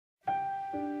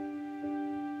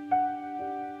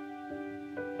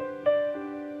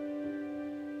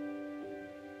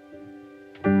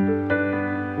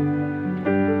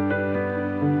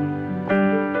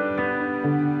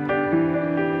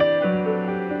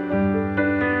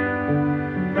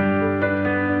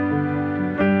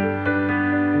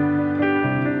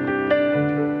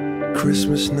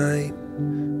Christmas night,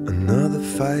 another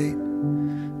fight,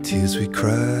 tears we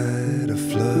cried a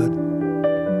flood.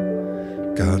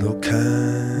 Got all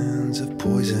kinds of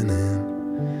poison in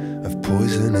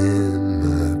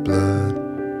my blood.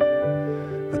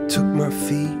 I took my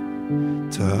feet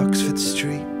to Oxford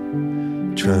Street,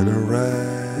 trying to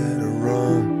right a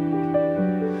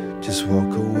wrong. Just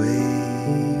walk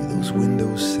away, those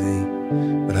windows say,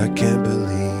 but I can't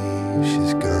believe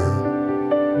she's gone.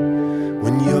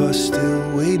 When you're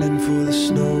still waiting for the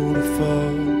snow to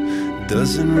fall, it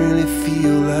doesn't really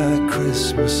feel like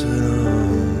Christmas at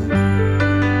all.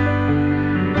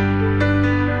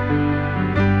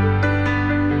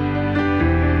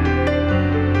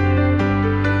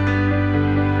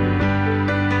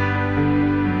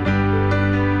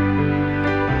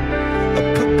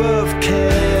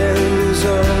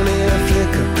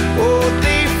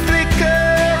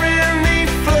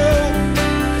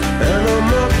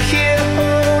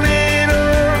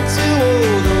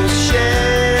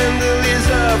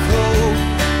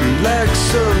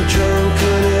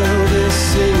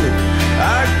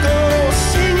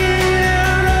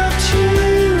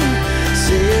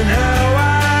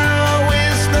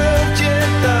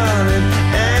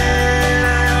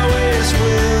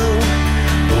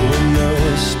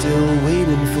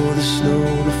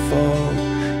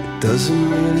 Doesn't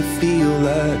really feel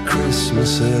like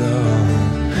Christmas at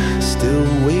all. Still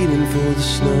waiting for the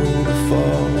snow to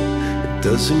fall. It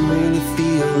doesn't really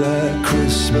feel like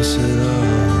Christmas at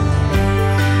all.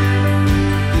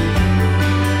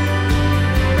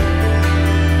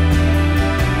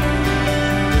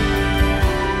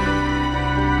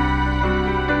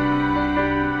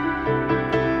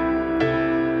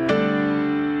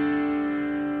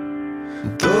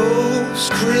 Those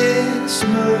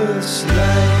Christmas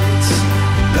lights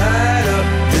light up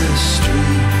the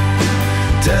street,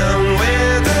 down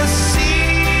where the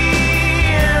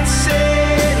sea and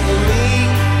say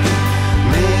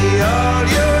may all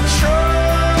your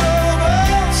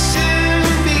troubles soon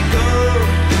be gone.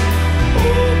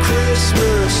 Oh,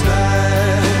 Christmas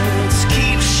lights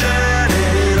keep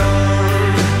shining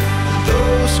on.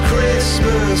 Those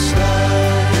Christmas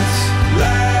lights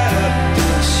light up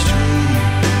the street.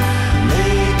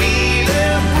 Maybe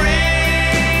they'll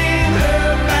bring her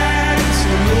back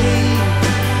to me,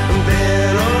 and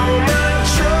then all my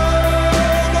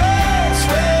troubles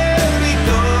will be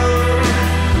gone.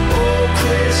 Oh,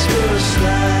 Christmas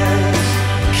lights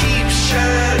keep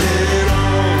shining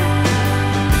on.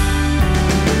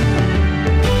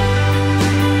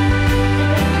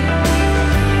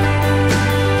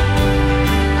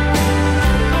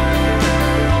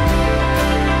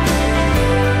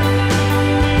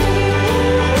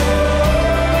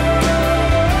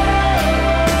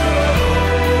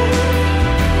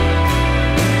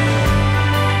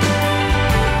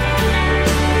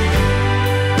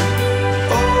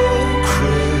 Oh,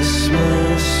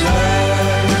 Christmas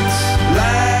lights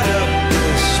light up the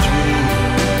street,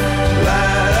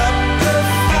 light up the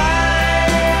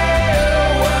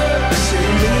fireworks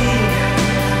in me.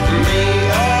 May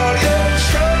all your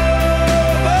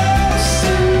troubles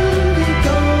soon be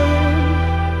gone.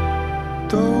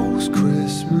 Those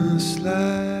Christmas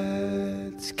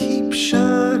lights keep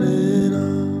shining on.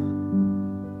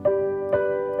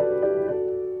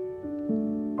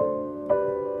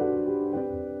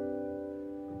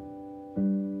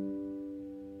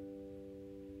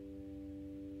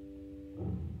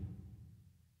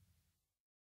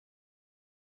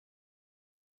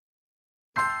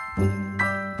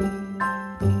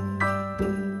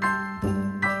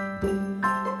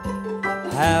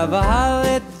 Have a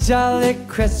holly jolly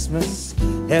Christmas,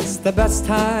 it's the best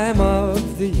time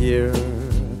of the year.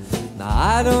 Now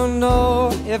I don't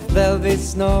know if there'll be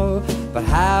snow, but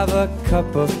have a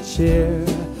cup of cheer.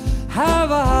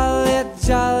 Have a holly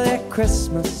jolly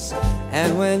Christmas,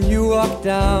 and when you walk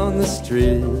down the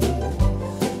street,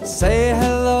 say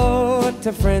hello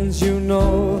to friends you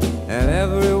know and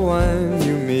everyone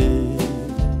you meet.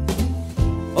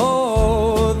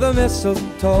 Oh, the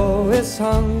mistletoe is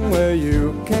hung where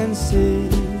you can see.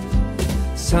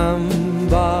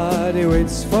 Somebody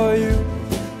waits for you,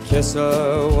 kiss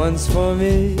her once for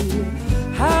me.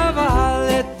 Have a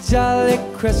holly jolly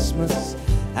Christmas,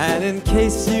 and in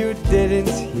case you didn't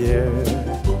hear,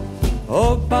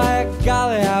 oh, by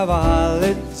golly, have a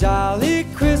holly jolly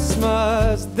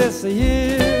Christmas this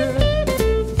year.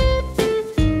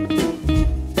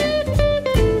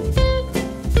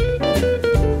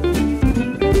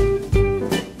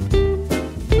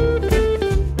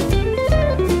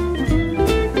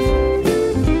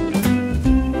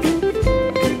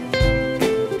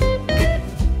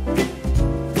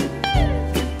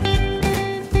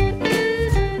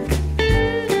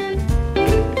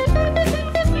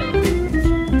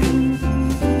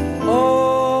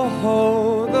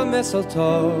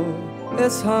 mistletoe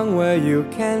is hung where you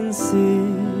can see.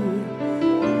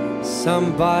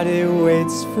 Somebody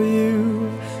waits for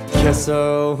you. Kiss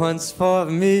her once for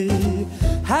me.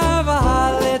 Have a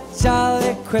holly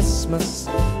jolly Christmas.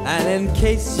 And in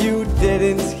case you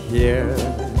didn't hear,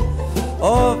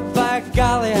 oh by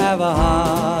golly, have a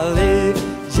holly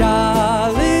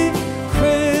jolly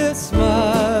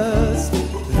Christmas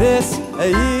this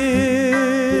year.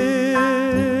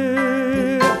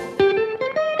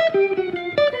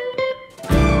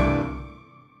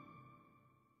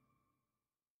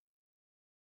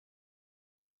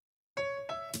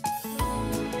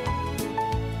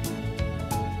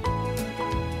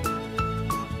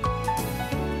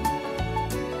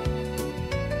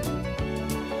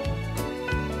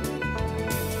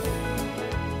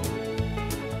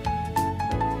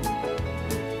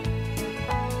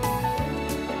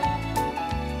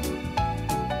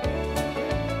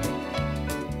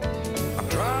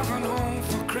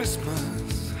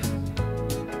 Christmas.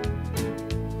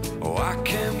 Oh, I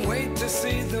can't wait to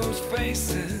see those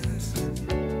faces.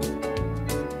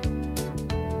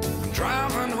 I'm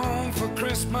driving home for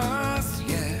Christmas,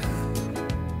 yeah.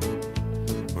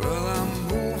 Well, I'm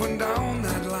moving down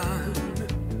that line,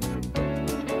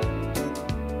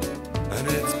 and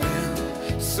it's been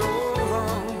so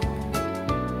long,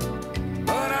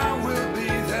 but I will be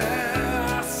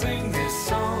there. I sing this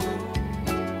song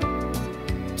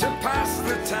to pass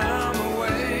the time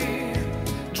away,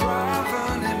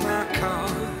 driving in my car,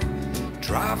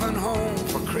 driving home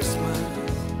for Christmas.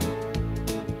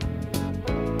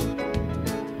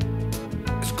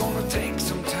 It's gonna take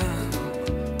some time,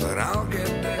 but I'll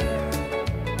get there.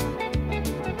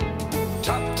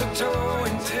 Top to toe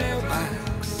in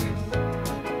tailbacks.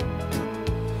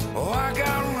 Oh, I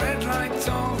got red lights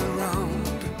all around,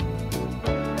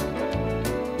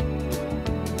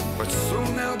 but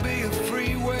soon there'll be a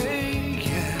freeway,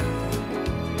 yeah.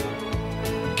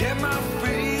 Get my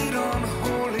feet on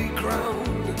holy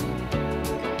ground.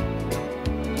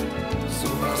 So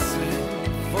I sing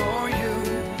for you,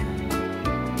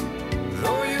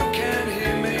 though you can't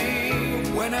hear me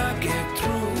when I get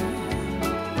through,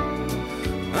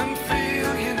 and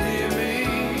feel you near me.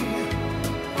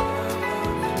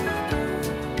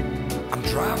 I'm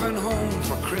driving home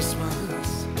for Christmas,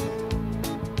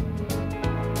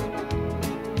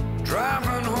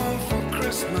 driving home for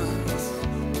Christmas,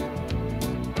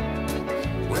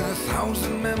 with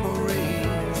 1,000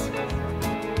 memories.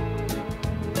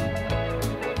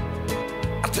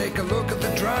 I take a look at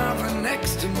the driver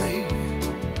next to me.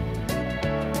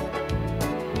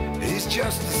 He's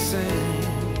just the same,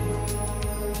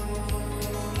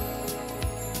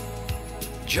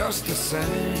 just the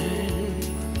same.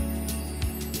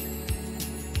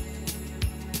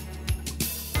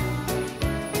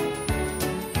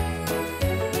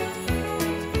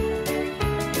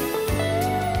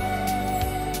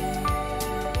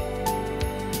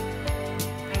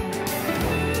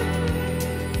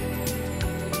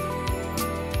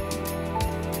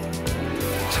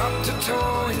 Top to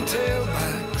toe in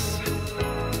tailbacks.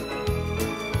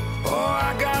 Oh,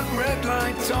 I got red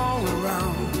lights all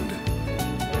around.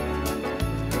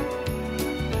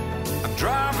 I'm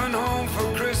driving home for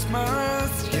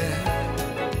Christmas, yeah.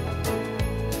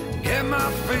 Get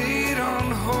my feet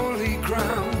on holy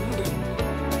ground.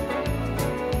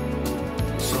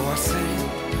 So I sing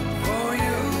for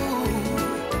you,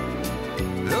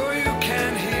 though you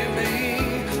can't hear me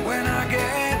when I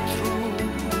get through.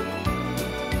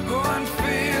 Go and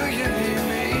feel you near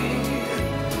me,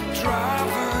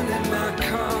 driving in my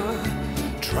car,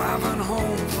 driving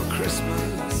home for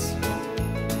Christmas,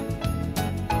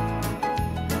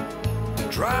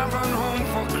 driving home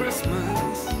for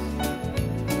Christmas,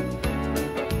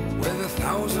 with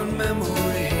 1,000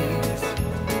 memories.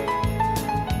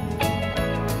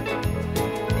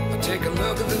 I take a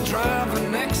look at the driver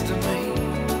next to me.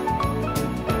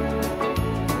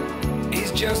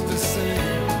 He's just the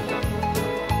same.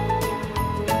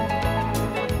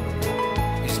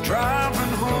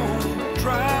 Driving home,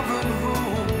 driving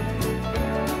home,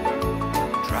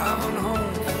 driving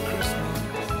home for Christmas.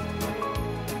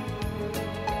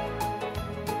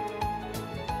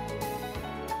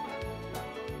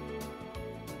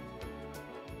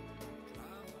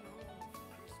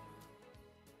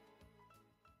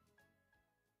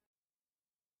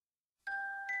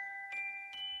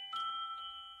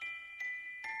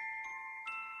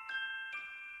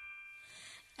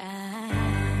 I